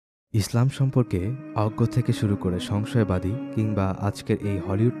ইসলাম সম্পর্কে অজ্ঞ থেকে শুরু করে সংশয়বাদী কিংবা আজকের এই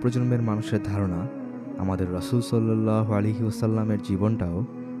হলিউড প্রজন্মের মানুষের ধারণা আমাদের রাসূল সাল্লাল্লাহু আলাইহি ওয়াসাল্লামের জীবনটাও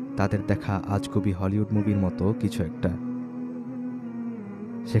তাদের দেখা আজগুবি হলিউড মুভির মতো কিছু একটা।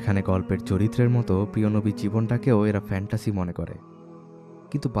 সেখানে গল্পের চরিত্রের মতো প্রিয় নবীর জীবনটাকেও এরা ফ্যান্টাসি মনে করে,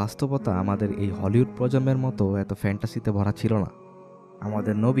 কিন্তু বাস্তবতা আমাদের এই হলিউড প্রজন্মের মতো এত ফ্যান্টাসিতে ভরা ছিল না।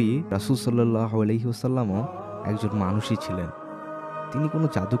 আমাদের নবী রাসূল সাল্লাল্লাহু আলাইহি ওয়াসাল্লামও একজন মানুষই ছিলেন। তিনি কোনো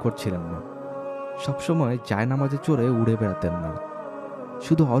জাদুকর ছিলেন না, সবসময় জায়নামাজে চড়ে উড়ে বেড়াতেন না,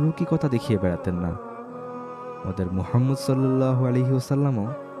 শুধু অলৌকিকতা দেখিয়ে বেড়াতেন না। আমাদের মুহাম্মদ সাল্লাল্লাহু আলাইহি ওয়াসাল্লামও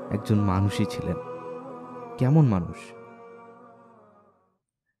একজন মানুষই ছিলেন। কেমন মানুষ?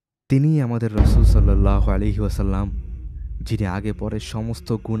 তিনিই আমাদের রাসূল সাল্লাল্লাহু আলাইহি ওয়াসাল্লাম, যিনি আগে পরে সমস্ত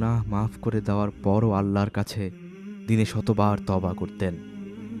গুনাহ মাফ করে দেওয়ার পরও আল্লাহর কাছে দিনে শতবার তওবা করতেন,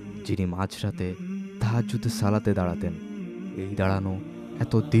 যিনি মাঝরাতে তাহাজ্জুদে সালাতে দাঁড়াতেন। এই দাঁড়ানো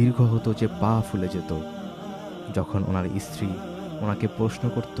এত দীর্ঘ হতো যে পা ফুলে যেত। যখন ওনার স্ত্রী ওনাকে প্রশ্ন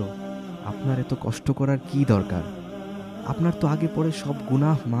করত, আপনার এত কষ্ট করার কি দরকার? আপনার তো আগে পরে সব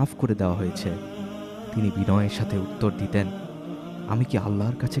গুনাহ মাফ করে দেওয়া হয়েছে। তিনি বিনয়ের সাথে উত্তর দিতেন, আমি কি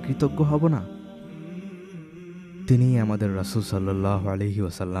আল্লাহর কাছে কৃতজ্ঞ হব না? তিনিই আমাদের রাসূল সাল্লাল্লাহু আলাইহি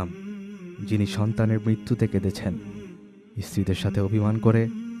ওয়াসাল্লাম, যিনি সন্তানের মৃত্যুতে কেঁদেছেন, স্ত্রীদের সাথে অভিমান করে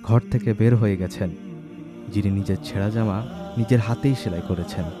ঘর থেকে বের হয়ে গেছেন, যিনি নিজের ছেঁড়া জামা নিজের হাতেই সেলাই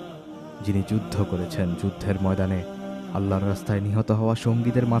করেছেন, যিনি যুদ্ধ করেছেন, যুদ্ধের ময়দানে আল্লাহর রাস্তায় নিহত হওয়া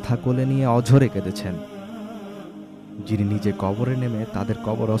সঙ্গীদের মাথা কোলে নিয়ে অঝরে কেঁদেছেন, যিনি নিজে কবরে নেমে তাদের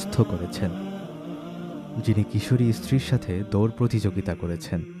কবরস্থ করেছেন, যিনি কিশোরী স্ত্রীর সাথে দৌড় প্রতিযোগিতা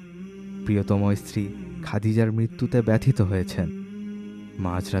করেছেন, প্রিয়তম স্ত্রী খাদিজার মৃত্যুতে ব্যথিত হয়েছেন,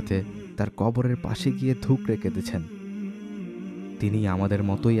 মাঝরাতে তার কবরের পাশে গিয়ে ধুঁকড়ে কেঁদেছেন। তিনি আমাদের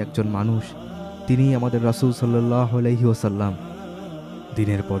মতোই একজন মানুষ। তিনিই আমাদের রাসূল সাল্লাল্লাহু আলাইহি ওয়াসাল্লাম,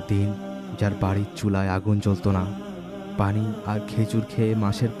 দিনের পর দিন যার বাড়ির চুলায় আগুন জ্বলত না, পানি আর খেজুর খেয়ে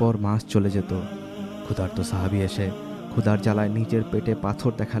মাসের পর মাস চলে যেত। ক্ষুধার্ত সাহাবী এসে ক্ষুধার জ্বালায় নিজের পেটে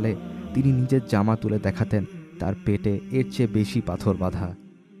পাথর দেখালে তিনি নিজের জামা তুলে দেখাতেন তার পেটে এর চেয়ে বেশি পাথর বাঁধা।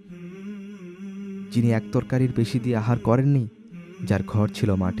 যিনি এক তরকারির বেশি দিয়ে আহার করেননি, যার ঘর ছিল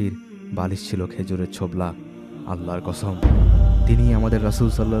মাটির, বালিশ ছিল খেজুরের ছোবলা। আল্লাহর কসম, তিনি আমাদের রাসূল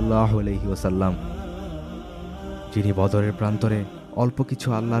সাল্লাল্লাহু আলাইহি ওয়াসাল্লাম, যিনি বদরের প্রান্তরে অল্প কিছু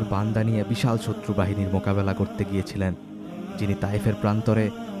আল্লাহর বান্দা নিয়ে বিশাল শত্রু বাহিনীর মোকাবেলা করতে গিয়েছিলেন, যিনি তায়েফের প্রান্তরে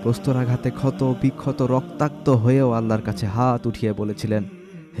প্রস্তরাঘাতে ক্ষত বিক্ষত রক্তাক্ত হয়েও আল্লাহর কাছে হাত উঠিয়ে বলেছিলেন,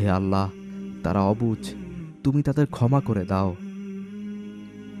 হে আল্লাহ, তারা অবুঝ, তুমি তাদের ক্ষমা করে দাও।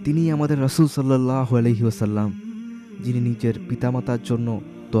 তিনি আমাদের রাসূল সাল্লাল্লাহু আলাইহি ওয়াসাল্লাম, যিনি নিজের পিতামাতার জন্য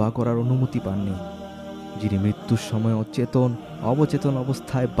দোয়া করার অনুমতি পাননি, যিনি মৃত্যুর সময়ও চেতন অবচেতন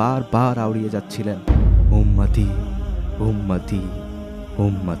অবস্থায় বারবার আওড়িয়ে যাচ্ছিলেন, উম্মতি উম্মতি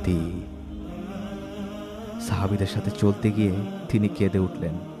উম্মতি। সাহাবীদের সাথে চলতে গিয়ে তিনি কেঁদে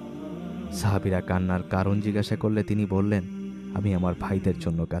উঠলেন। সাহাবীরা কান্নার কারণ জিজ্ঞাসা করলে তিনি বললেন, আমি আমার ভাইদের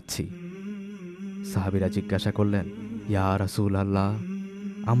জন্য কাঁদছি। সাহাবীরা জিজ্ঞাসা করলেন, ইয়া রাসূলুল্লাহ,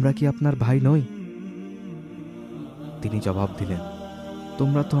 আমরা কি আপনার ভাই নই? তিনি জবাব দিলেন,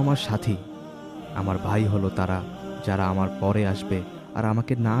 তোমরা তো আমার সাথী। আমার ভাই হলো তারা যারা আমার পরে আসবে আর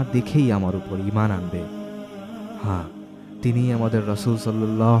আমাকে না দেখেই আমার উপর ঈমান আনবে। হ্যাঁ, তিনিই আমাদের রাসূল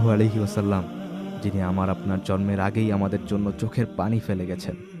সাল্লাল্লাহু আলাইহি ওয়াসাল্লাম, যিনি আমার আপনার জন্মের আগেই আমাদের জন্য চোখের পানি ফেলে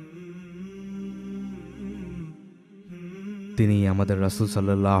গেছেন। তিনিই আমাদের রাসূল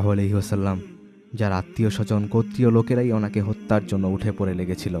সাল্লাল্লাহু আলাইহি ওয়াসাল্লাম, যার আত্মীয় স্বজন গোত্রীয় লোকেরাই ওনাকে হত্যার জন্য উঠে পড়ে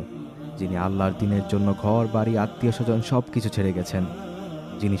লেগেছিল, যিনি আল্লাহর দ্বীনের জন্য ঘর বাড়ি আত্মীয় স্বজন সব কিছু ছেড়ে গেছেন,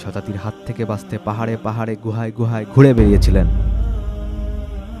 যিনি শতাব্দীর হাত থেকে বাঁচতে পাহাড়ে পাহাড়ে গুহায় গুহায় ঘুরে বেরিয়েছিলেন।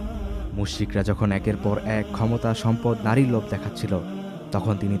 মুশরিকরা যখন একের পর এক ক্ষমতা সম্পদ নারীর লোভ দেখাচ্ছিল,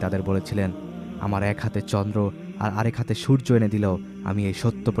 তখন তিনি তাদের বলেছিলেন, আমার এক হাতে চন্দ্র আর আরেক হাতে সূর্য এনে দিলেও আমি এই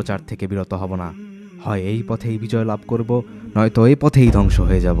সত্য প্রচার থেকে বিরত হব না। হয় এই পথেই বিজয় লাভ করব, নয়তো এই পথেই ধ্বংস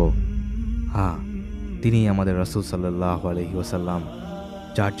হয়ে যাব। হ্যাঁ, তিনিই আমাদের রাসূল সাল্লাল্লাহু আলাইহি ওয়াসাল্লাম,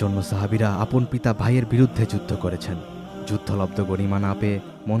 যার জন্য সাহাবীরা আপন পিতা ভাইয়ের বিরুদ্ধে যুদ্ধ করেছেন। যুদ্ধলব্ধ গরিমা না পেয়ে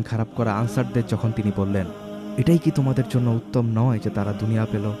মন খারাপ করা আনসারদের যখন তিনি বললেন, এটাই কি তোমাদের জন্য উত্তম নয় যে তারা দুনিয়া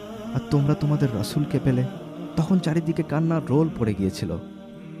পেল আর তোমরা তোমাদের রাসূলকে পেলে? তখন চারিদিকে কান্নার রোল পড়ে গিয়েছিল।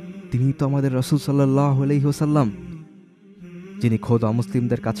 তিনিই তো আমাদের রাসূল সাল্লাল্লাহু আলাইহি ওয়াসাল্লাম, যিনি খোদ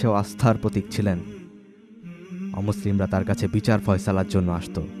অমুসলিমদের কাছেও আস্থার প্রতীক ছিলেন। অমুসলিমরা তার কাছে বিচার ফয়সালার জন্য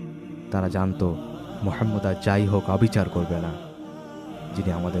আসত। তারা জানত মুহাম্মদ আর যাই হোক অবিচার করবে না,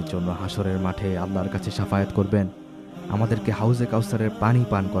 যিনি আমাদের জন্য হাসরের মাঠে আল্লাহর কাছে শাফায়াত করবেন, আমাদেরকে হাউজে কাউসারের পানি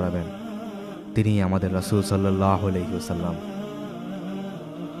পান করাবেন। তিনিই আমাদের রাসূল সাল্লাল্লাহু আলাইহি ওয়াসাল্লাম।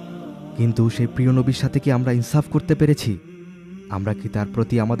 কিন্তু সেই প্রিয় নবীর সাথে কি আমরা ইনসাফ করতে পেরেছি? আমরা কি তার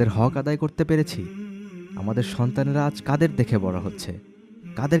প্রতি আমাদের হক আদায় করতে পেরেছি? আমাদের সন্তানেরা আজ কাদের দেখে বড় হচ্ছে,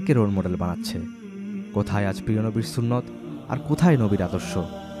 কাদেরকে রোল মডেল বানাচ্ছে? কোথায় আজ প্রিয় নবীর সুন্নত আর কোথায় নবীর আদর্শ?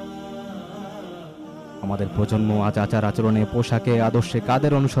 আমাদের প্রজন্ম আজ আচার আচরণে, পোশাকে, আদর্শে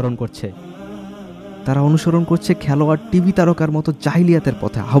কাদের অনুসরণ করছে? তারা অনুসরণ করছে খেলোয়াড়, টিভি তারকার মতো জাহিলিয়াতের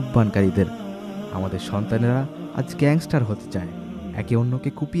পথে আহ্বানকারীদের। আমাদের সন্তানেরা আজ গ্যাংস্টার হতে চায়, একে অন্যকে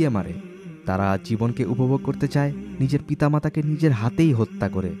কুপিয়ে মারে। তারা আজ জীবনকে উপভোগ করতে চায় নিজের পিতামাতাকে নিজের হাতেই হত্যা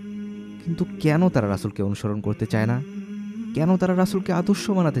করে। কিন্তু কেন তারা রাসূলকে অনুসরণ করতে চায় না? কেন তারা রাসূলকে আদর্শ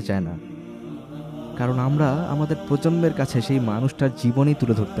বানাতে চায় না? কারণ আমরা আমাদের প্রজন্মের কাছে সেই মানুষটার জীবনই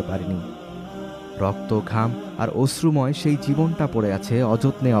তুলে ধরতে পারিনি। রক্ত, ঘাম আর অশ্রুময় সেই জীবনটা পড়ে আছে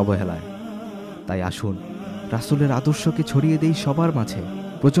অযত্নে, অবহেলায়। তাই আসুন রাসূলের আদর্শকে ছড়িয়ে দেই সবার মাঝে,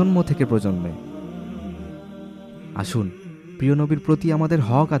 প্রজন্ম থেকে প্রজন্মে। আসুন প্রিয় নবীর প্রতি আমাদের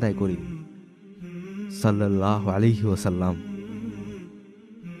হক আদায় করি। সাল্লাল্লাহু আলাইহি ওয়াসাল্লাম।